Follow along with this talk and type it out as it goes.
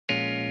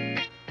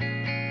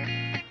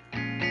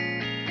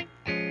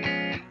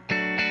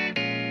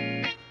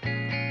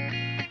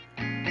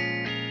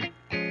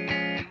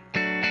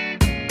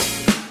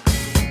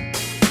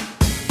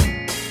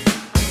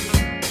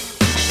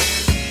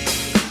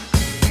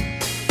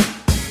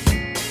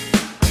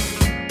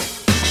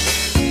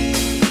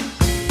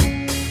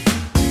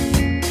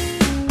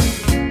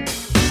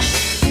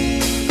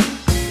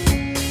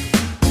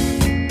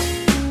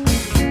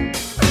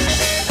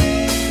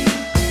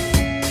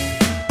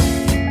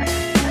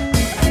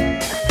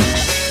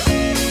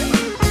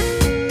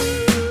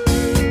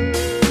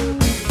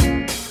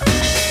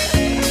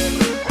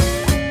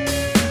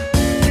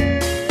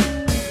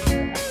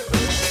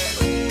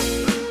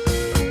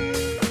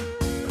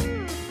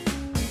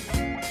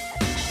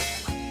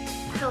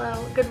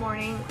good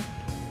morning,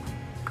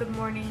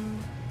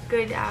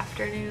 good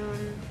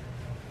afternoon,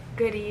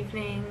 good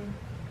evening.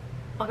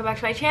 Welcome back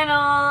to my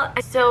channel.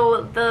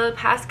 So the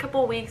past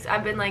couple weeks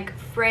I've been like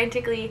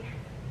frantically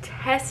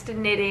test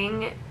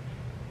knitting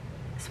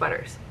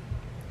sweaters,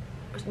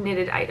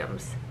 knitted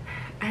items,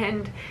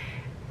 and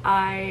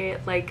I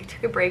like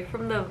took a break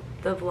from the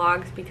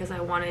vlogs because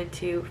I wanted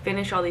to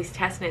finish all these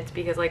test knits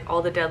because like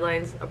all the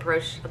deadlines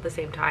approached at the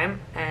same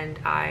time, and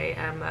I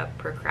am a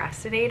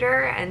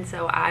procrastinator, and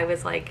so I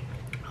was like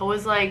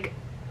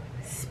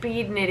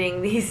speed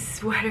knitting these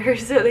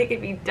sweaters so they could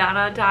be done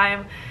on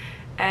time,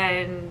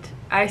 and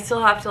I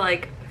still have to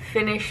like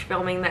finish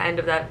filming the end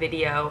of that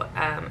video,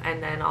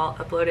 and then I'll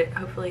upload it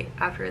hopefully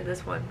after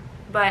this one.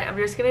 But I'm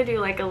just gonna do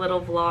like a little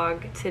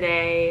vlog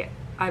today.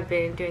 I've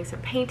been doing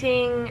some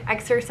painting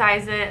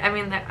exercises. I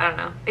mean, I don't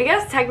know. I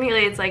guess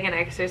technically it's like an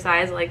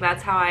exercise. Like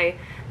that's why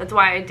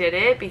I did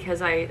it,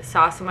 because I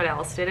saw someone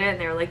else did it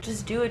and they were like,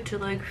 just do it to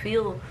like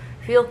feel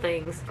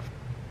things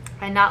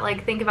and not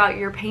like think about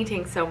your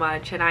painting so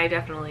much. And I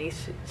definitely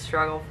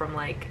struggle from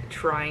like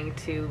trying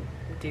to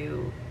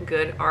do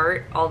good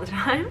art all the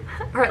time,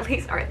 or at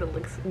least art that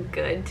looks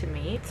good to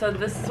me. So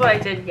this is what I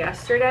did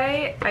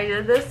yesterday. I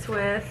did this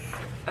with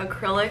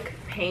acrylic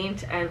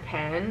paint and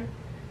pen.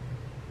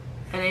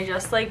 And I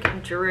just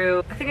like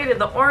drew, I think I did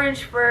the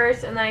orange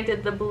first, and then I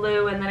did the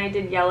blue, and then I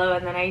did yellow,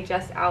 and then I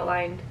just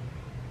outlined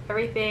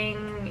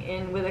everything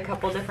in with a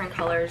couple different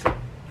colors.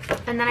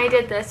 And then I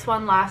did this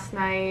one last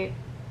night,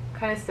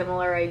 kind of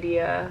similar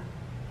idea.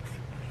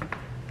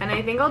 And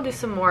I think I'll do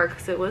some more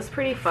because it was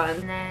pretty fun.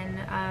 And then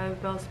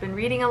I've also been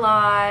reading a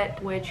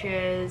lot, which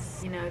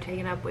is, you know,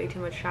 taking up way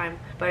too much time.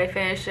 But I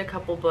finished a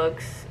couple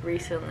books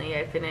recently.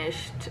 I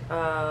finished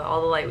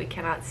All the Light We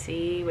Cannot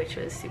See, which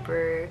was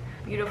super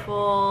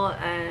beautiful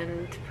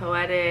and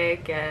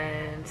poetic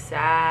and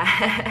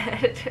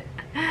sad.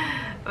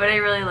 But I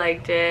really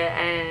liked it,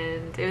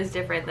 and it was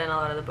different than a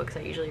lot of the books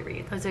I usually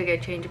read. It was a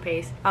good change of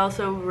pace. I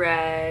also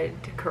read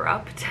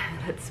Corrupt,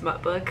 that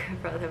smut book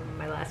from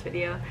my last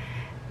video,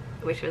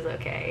 which was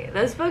okay.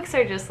 Those books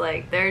are just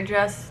like, they're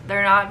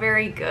not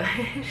very good.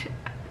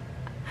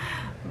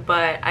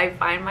 But I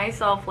find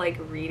myself like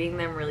reading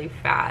them really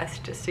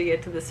fast just to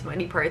get to the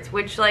smutty parts,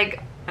 which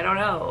like, I don't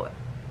know.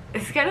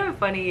 It's kind of a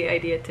funny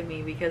idea to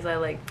me because I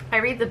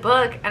read the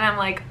book and I'm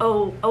like,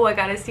 oh, I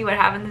gotta see what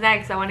happens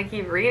next. I want to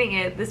keep reading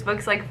it. This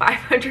book's like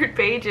 500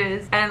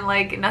 pages and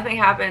like nothing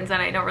happens,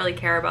 and I don't really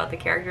care about the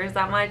characters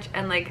that much,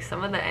 and like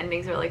some of the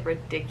endings are like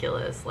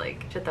ridiculous,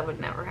 like shit that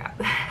would never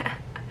happen.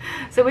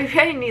 So maybe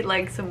I need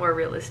like some more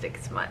realistic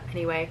smut.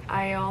 Anyway,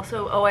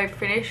 I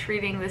finished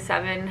reading The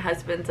 7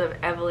 Husbands of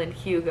Evelyn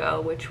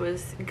Hugo, which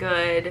was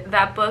good.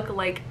 That book,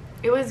 like,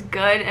 it was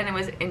good and it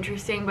was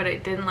interesting, but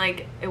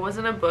it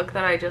wasn't a book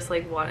that I just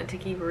like wanted to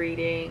keep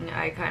reading.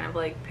 I kind of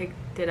like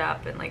picked it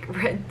up and like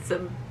read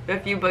a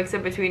few books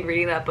in between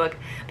reading that book.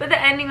 But the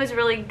ending was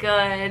really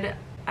good,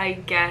 I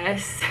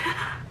guess.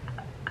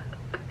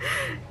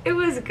 It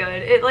was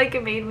good.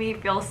 It made me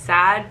feel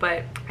sad,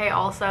 but I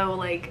also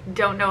like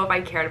don't know if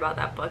I cared about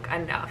that book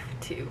enough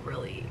to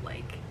really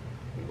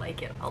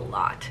like it a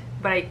lot.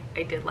 But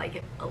I did like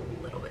it a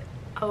little bit.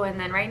 Oh, and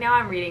then right now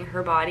I'm reading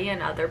Her Body and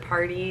Other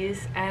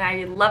Parties, and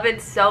I love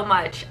it so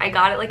much. I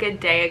got it like a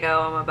day ago.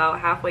 I'm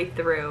about halfway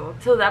through.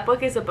 So that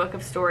book is a book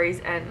of stories,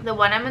 and the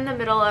one I'm in the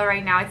middle of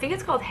right now, I think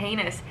it's called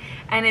Heinous,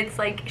 and it's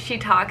like she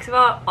talks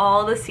about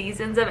all the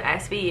seasons of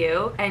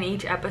SVU and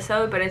each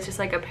episode, but it's just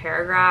like a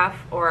paragraph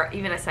or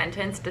even a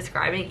sentence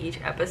describing each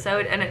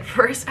episode. And at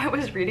first I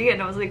was reading it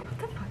and I was like, what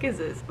the fuck is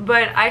this?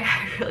 But I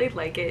really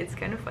like it. It's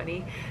kind of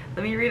funny.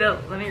 Let me read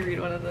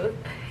one of those.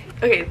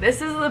 Okay,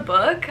 this is the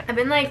book. I've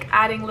been like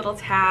adding little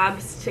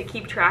tabs to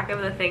keep track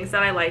of the things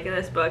that I like in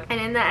this book.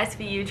 And in the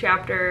SVU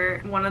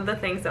chapter, one of the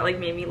things that like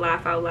made me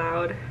laugh out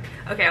loud.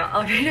 Okay,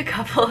 I'll read a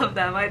couple of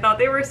them. I thought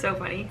they were so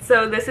funny.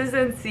 So this is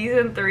in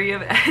season 3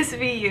 of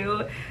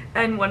SVU,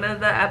 and one of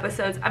the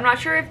episodes, I'm not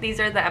sure if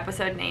these are the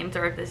episode names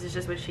or if this is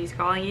just what she's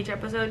calling each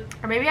episode,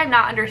 or maybe I'm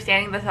not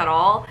understanding this at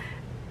all.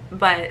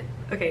 But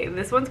okay,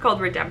 this one's called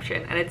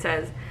Redemption, and it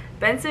says,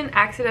 Benson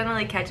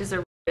accidentally catches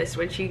a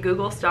when she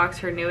Google stalks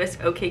her newest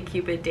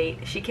OkCupid date.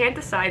 She can't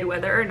decide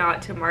whether or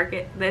not to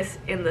market this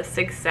in the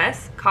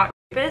success, caught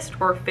rapist,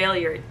 or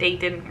failure,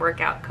 date didn't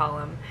work out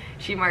column.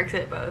 She marks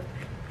it both.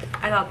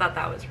 I thought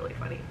that was really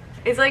funny.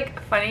 It's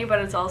like funny, but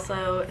it's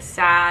also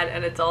sad,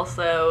 and it's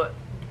also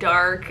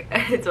dark,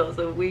 and it's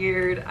also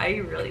weird. I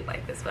really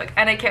like this book,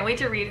 and I can't wait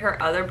to read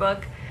her other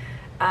book,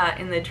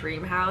 In the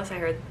Dream House.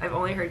 I've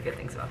only heard good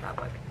things about that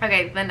book.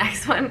 Okay, the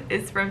next one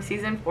is from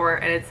season 4,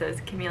 and it says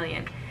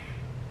Chameleon.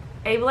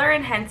 Abler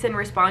and Henson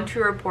respond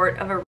to a report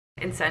of a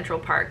in Central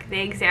Park.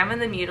 They examine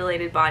the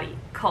mutilated body.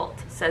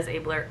 Cult, says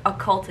Abler.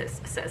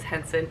 Occultist, says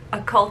Henson.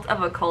 A cult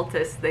of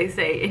occultists, they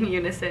say in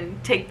unison.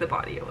 Take the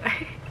body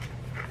away.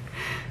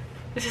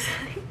 Just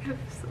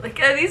like,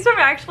 are these from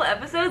actual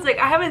episodes? Like,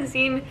 I haven't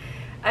seen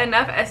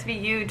enough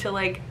SVU to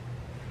like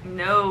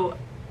know,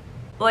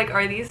 like,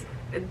 are these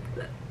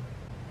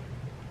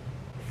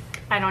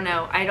I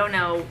don't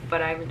know,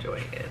 but I'm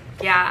enjoying it.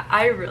 Yeah,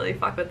 I really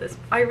fuck with this.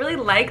 I really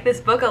like this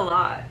book a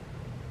lot.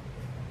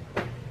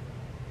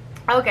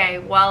 Okay,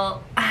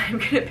 well, I'm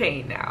gonna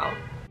paint now.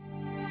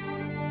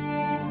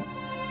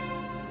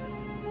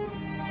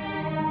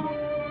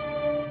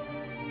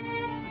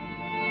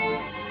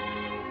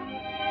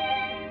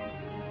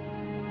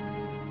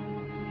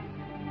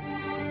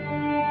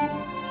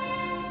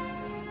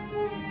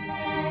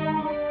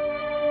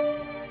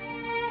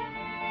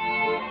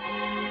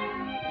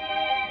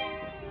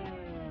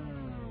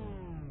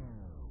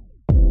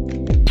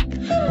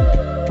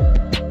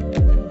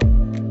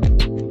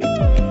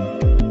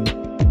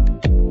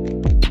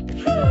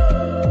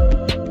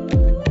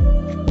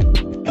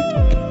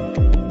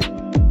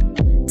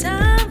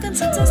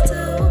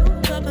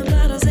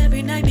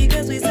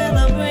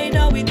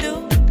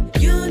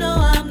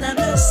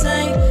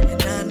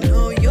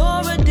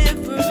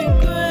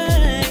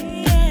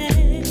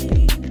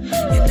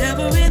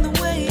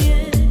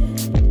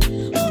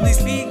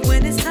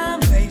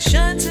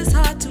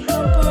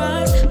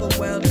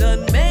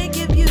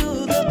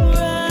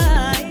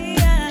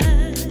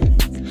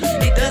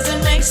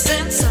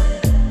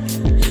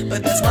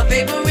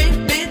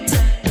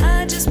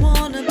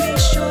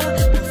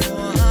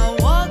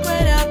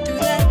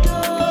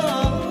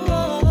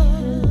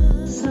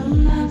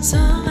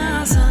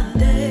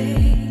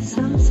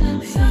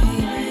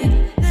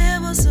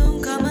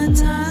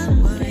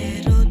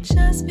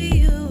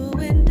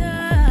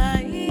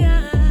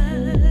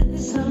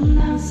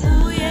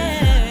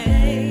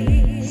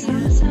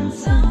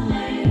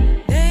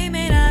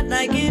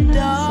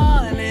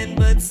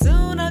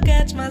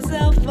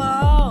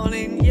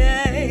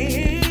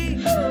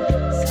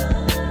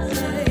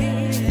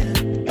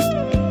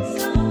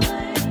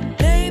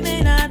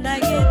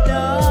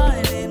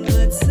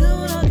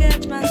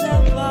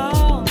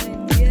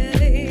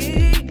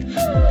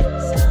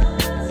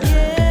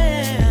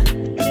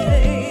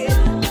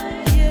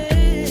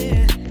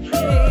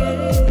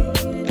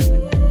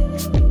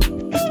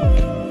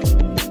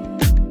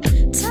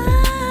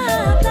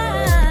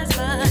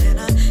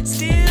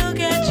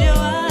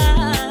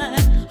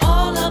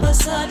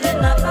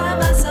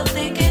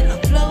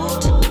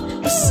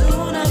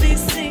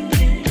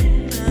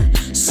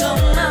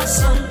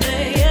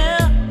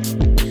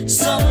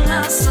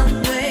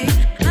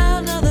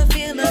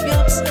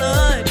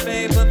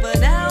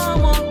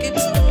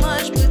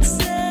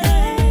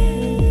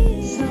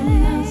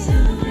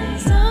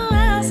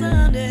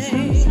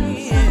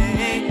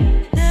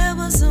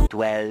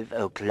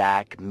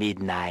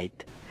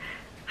 Midnight.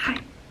 Hi.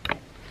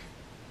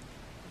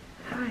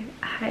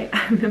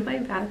 I'm in my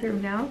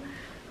bathroom now.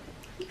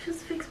 Let me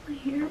just fix my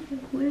hair real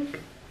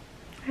quick.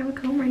 I have a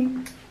comb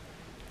right.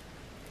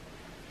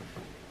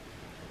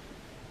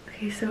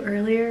 Okay, so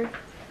earlier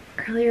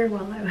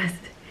while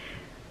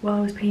I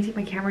was painting,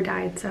 my camera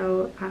died,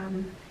 so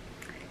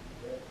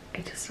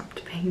I just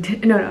stopped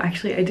painting. No,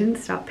 actually I didn't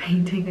stop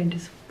painting. I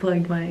just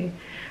I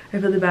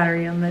put the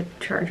battery on the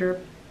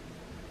charger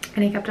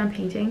and I kept on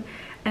painting.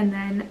 And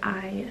then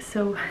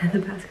so the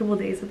past couple of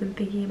days I've been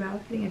thinking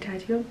about getting a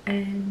tattoo,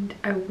 and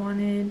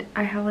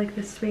I have like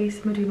this space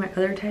between my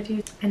other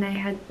tattoos, and I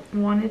had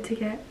wanted to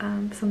get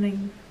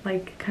something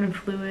like kind of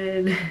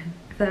fluid,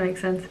 if that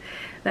makes sense,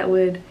 that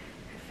would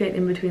fit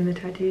in between the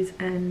tattoos.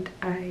 And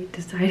I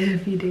decided a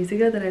few days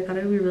ago that I thought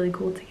it would be really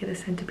cool to get a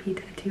centipede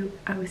tattoo.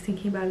 I was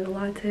thinking about it a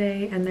lot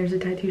today, and there's a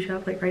tattoo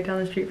shop like right down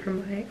the street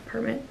from my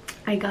apartment.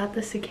 I got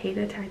the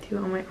cicada tattoo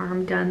on my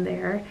arm done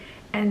there,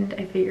 and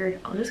I figured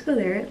I'll just go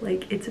there.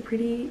 Like, it's a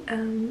pretty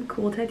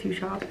cool tattoo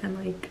shop,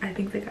 and like I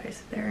think the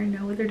guys there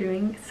know what they're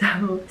doing.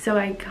 So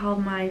I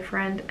called my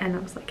friend and I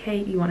was like,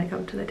 hey, you want to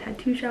come to the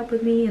tattoo shop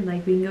with me, and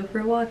like we can go for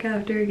a walk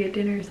after, get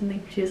dinner or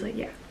something? She was like,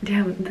 yeah.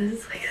 Damn, this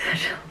is like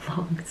such a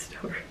long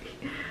story.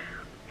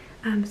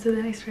 So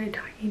then I started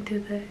talking to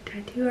the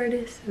tattoo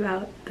artist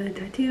about the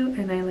tattoo,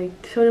 and I like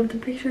showed him some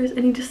pictures,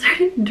 and he just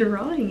started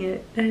drawing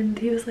it, and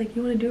he was like,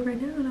 you want to do it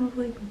right now? And I was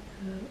like,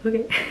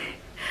 okay.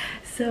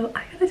 So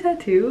I got a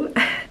tattoo,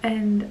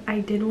 and I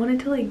did want it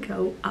to like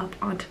go up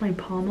onto my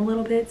palm a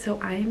little bit, so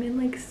I am in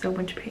like so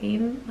much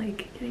pain.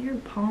 Like, getting your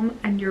palm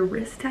and your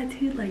wrist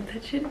tattooed, like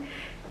that shit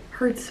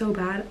hurts so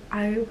bad.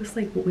 I was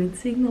like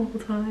wincing the whole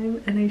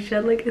time, and I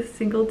shed like a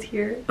single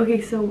tear.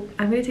 Okay, so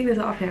I'm gonna take this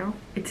off now.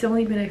 It's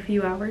only been a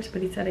few hours,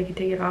 but he said I could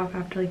take it off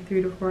after like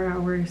 3 to 4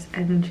 hours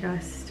and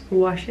just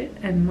wash it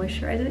and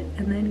moisturize it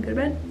and then go to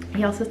bed.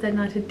 He also said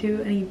not to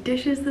do any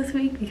dishes this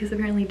week because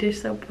apparently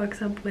dish soap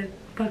fucks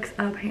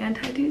up hand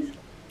tattoos.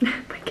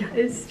 My cat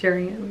is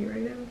staring at me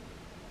right now.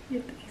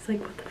 He's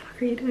like, what the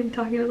fuck are you doing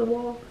talking to the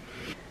wall?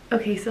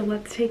 Okay, so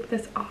let's take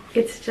this off.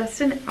 It's just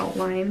an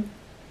outline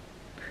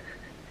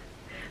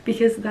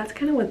because that's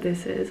kind of what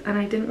this is, and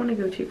I didn't want to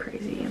go too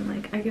crazy, and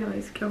like I can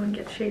always go and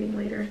get shading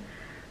later.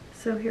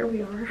 So here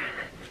we are.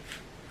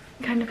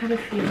 Kind of had a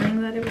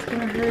feeling that it was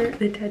gonna hurt.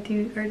 The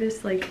tattoo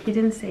artist, like, he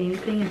didn't say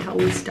anything until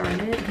we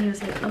started, and he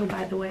was like, oh,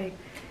 by the way,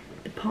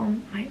 the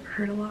palm might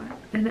hurt a lot.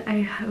 And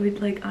I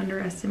would like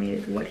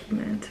underestimated what he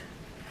meant.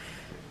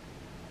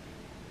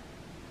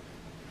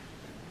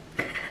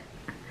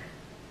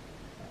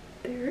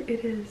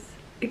 it is.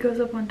 It goes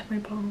up onto my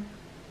palm.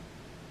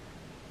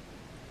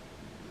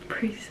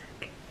 Pretty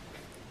sick.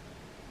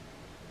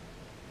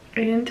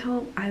 I didn't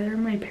tell either of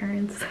my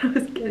parents that I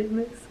was getting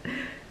this.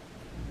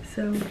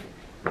 So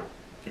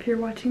if you're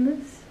watching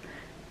this,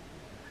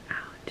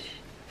 ouch.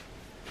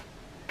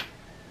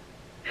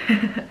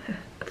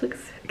 It looks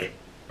sick.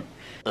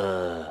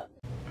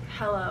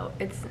 Hello,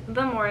 it's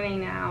the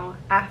morning now.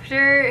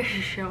 After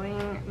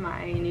showing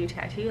my new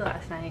tattoo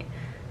last night,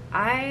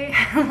 I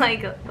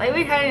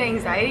lightweight had an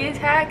anxiety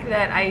attack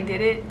that I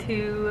did it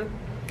too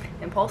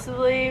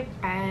impulsively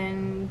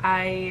and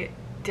I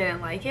didn't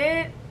like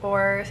it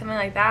or something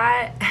like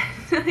that.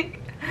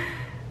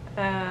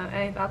 And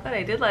I thought that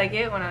I did like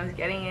it when I was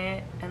getting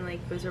it, and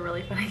like it was a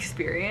really fun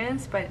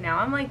experience, but now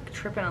I'm like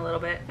tripping a little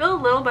bit. I feel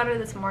a little better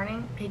this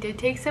morning. I did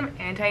take some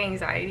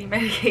anti-anxiety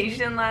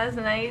medication last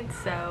night,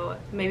 so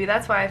maybe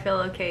that's why I feel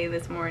okay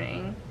this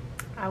morning.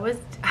 I was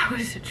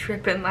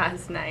tripping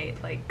last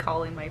night, like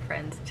calling my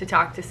friends to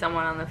talk to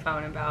someone on the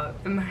phone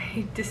about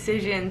my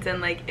decisions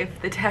and like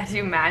if the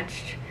tattoo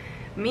matched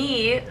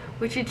me,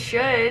 which it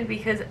should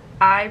because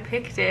I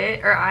picked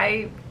it, or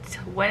I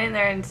went in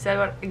there and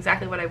said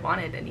exactly what I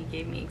wanted and he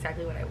gave me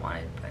exactly what I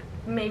wanted. But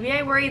maybe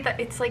I worried that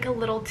it's like a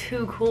little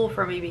too cool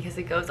for me because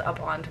it goes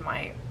up onto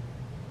my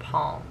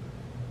palm.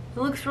 It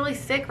looks really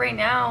sick right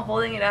now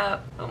holding it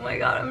up. Oh my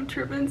god, I'm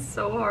tripping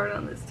so hard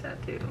on this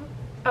tattoo.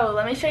 Oh,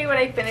 let me show you what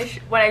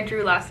I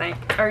drew last night,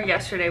 or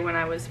yesterday when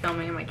I was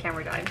filming and my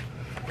camera died.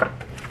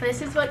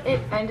 This is what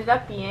it ended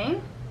up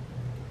being.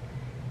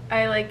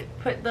 I like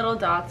put little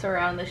dots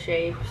around the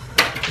shapes.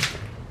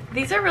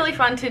 These are really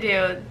fun to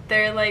do.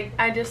 They're like,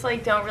 I just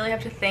like don't really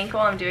have to think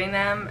while I'm doing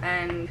them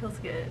and it feels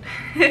good.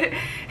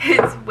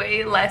 It's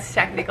way less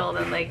technical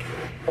than like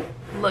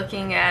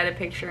looking at a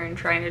picture and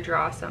trying to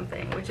draw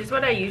something, which is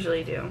what I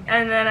usually do.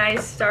 And then I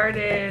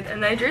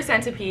drew a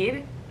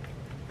centipede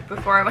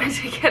before I went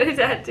to get a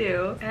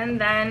tattoo. And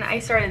then I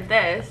started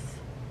this,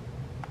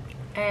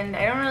 and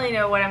I don't really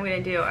know what I'm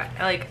gonna do.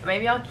 Like,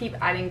 maybe I'll keep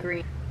adding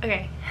green.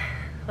 Okay,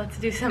 let's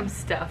do some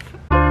stuff.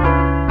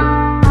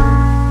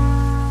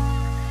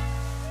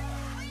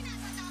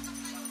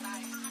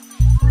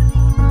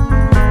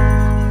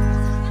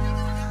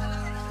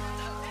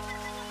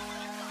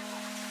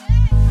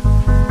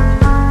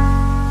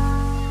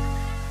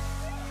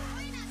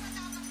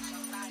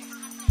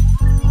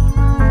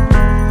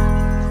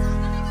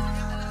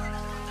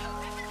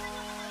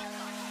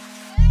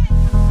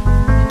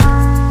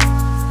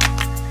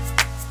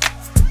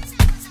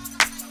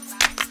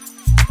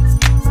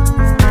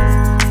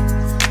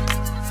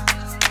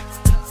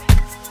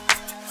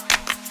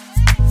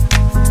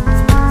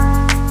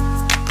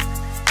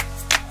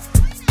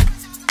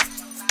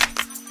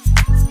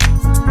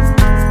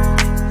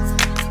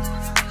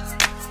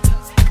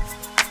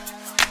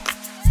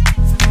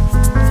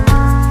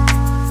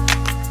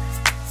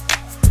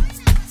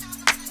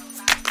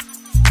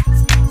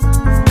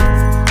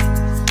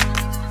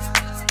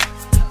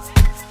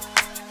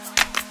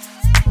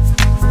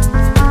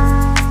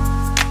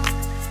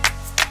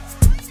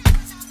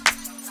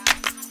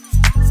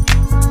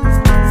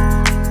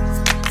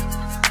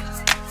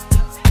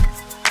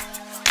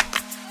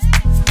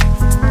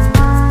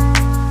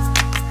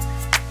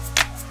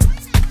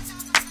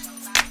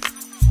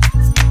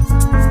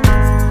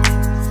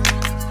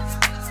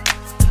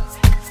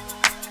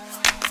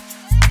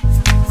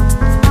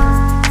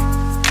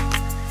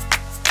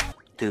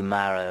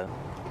 Tomorrow.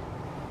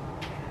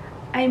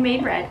 I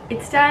made red.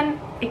 It's done.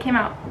 It came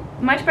out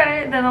much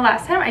better than the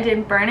last time. I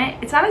didn't burn it.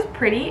 It's not as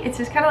pretty. It's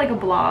just kind of like a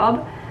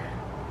blob.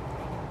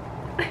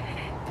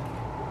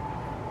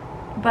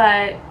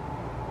 But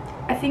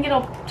I think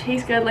it'll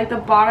taste good. Like the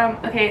bottom,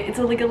 okay, it's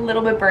like a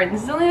little bit burnt.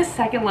 This is only the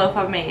second loaf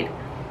I've made,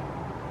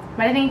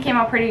 but I think it came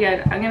out pretty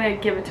good. I'm gonna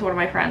give it to one of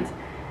my friends.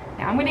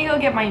 Now I'm gonna go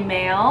get my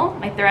mail.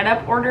 My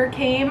ThreadUp order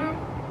came.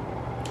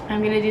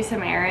 I'm gonna do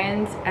some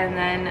errands, and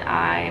then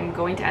I'm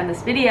going to end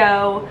this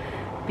video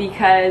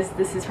because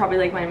this is probably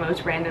like my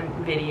most random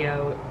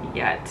video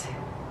yet.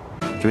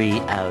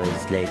 3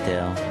 hours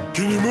later.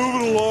 Can you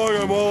move it along?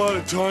 I'm all out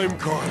of time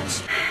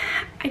cards.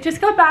 I just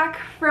got back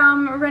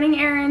from running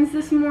errands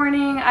this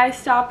morning. I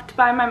stopped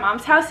by my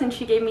mom's house and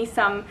she gave me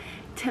some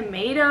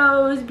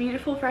tomatoes,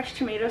 beautiful fresh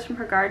tomatoes from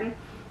her garden.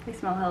 They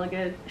smell hella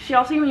good. She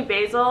also gave me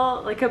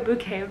basil, like a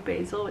bouquet of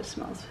basil, which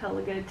smells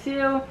hella good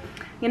too. I'm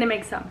gonna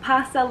make some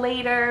pasta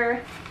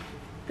later.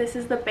 This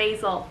is the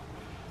basil.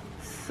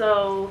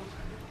 So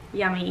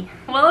yummy.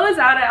 While I was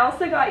out, I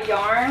also got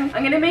yarn.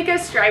 I'm gonna make a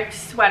striped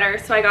sweater,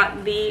 so I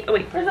got the, oh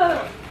wait, where's the other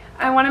one?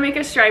 I wanna make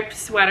a striped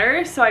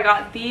sweater, so I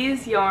got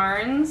these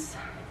yarns.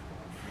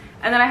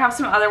 And then I have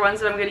some other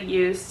ones that I'm gonna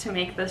use to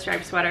make the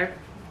striped sweater.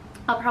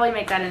 I'll probably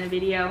make that in a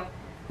video.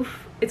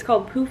 Oof. It's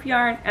called Poof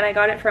Yarn, and I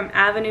got it from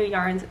Avenue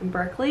Yarns in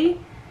Berkeley.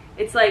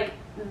 It's like,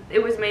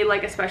 it was made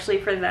like especially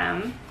for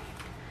them.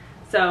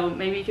 So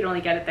maybe you could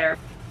only get it there.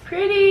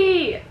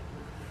 Pretty!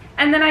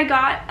 And then I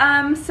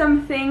got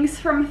some things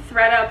from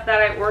ThreadUp that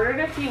I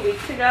ordered a few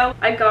weeks ago.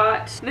 I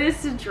got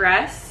this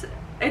dress.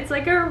 It's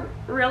like a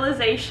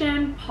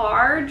realization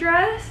par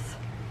dress.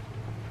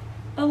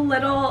 a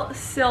little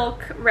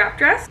silk wrap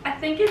dress. I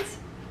think it's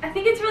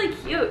really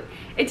cute.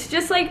 It's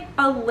just like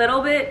a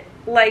little bit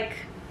like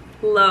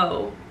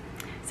low.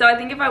 So I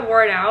think if I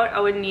wore it out, I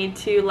would need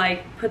to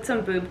like put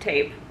some boob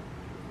tape,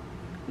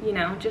 you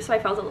know, just so I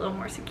felt a little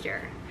more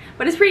secure.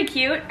 But it's pretty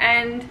cute,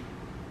 and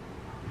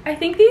I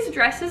think these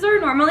dresses are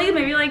normally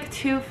maybe like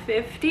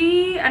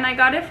 $250, and I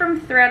got it from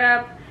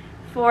ThredUp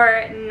for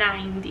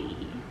 $90.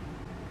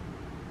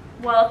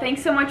 Well,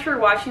 thanks so much for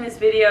watching this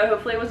video.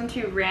 Hopefully it wasn't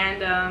too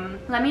random.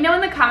 Let me know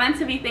in the comments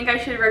if you think I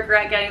should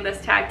regret getting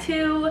this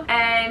tattoo.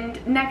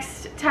 And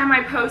next time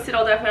I post,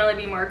 it'll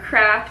definitely be more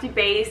craft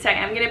based. I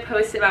am gonna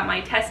post about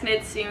my test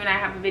knits soon. I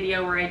have a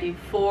video where I do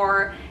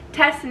 4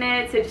 test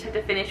knits. I just have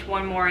to finish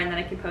one more and then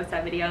I can post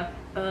that video.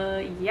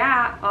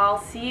 Yeah,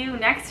 I'll see you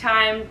next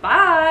time.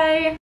 Bye!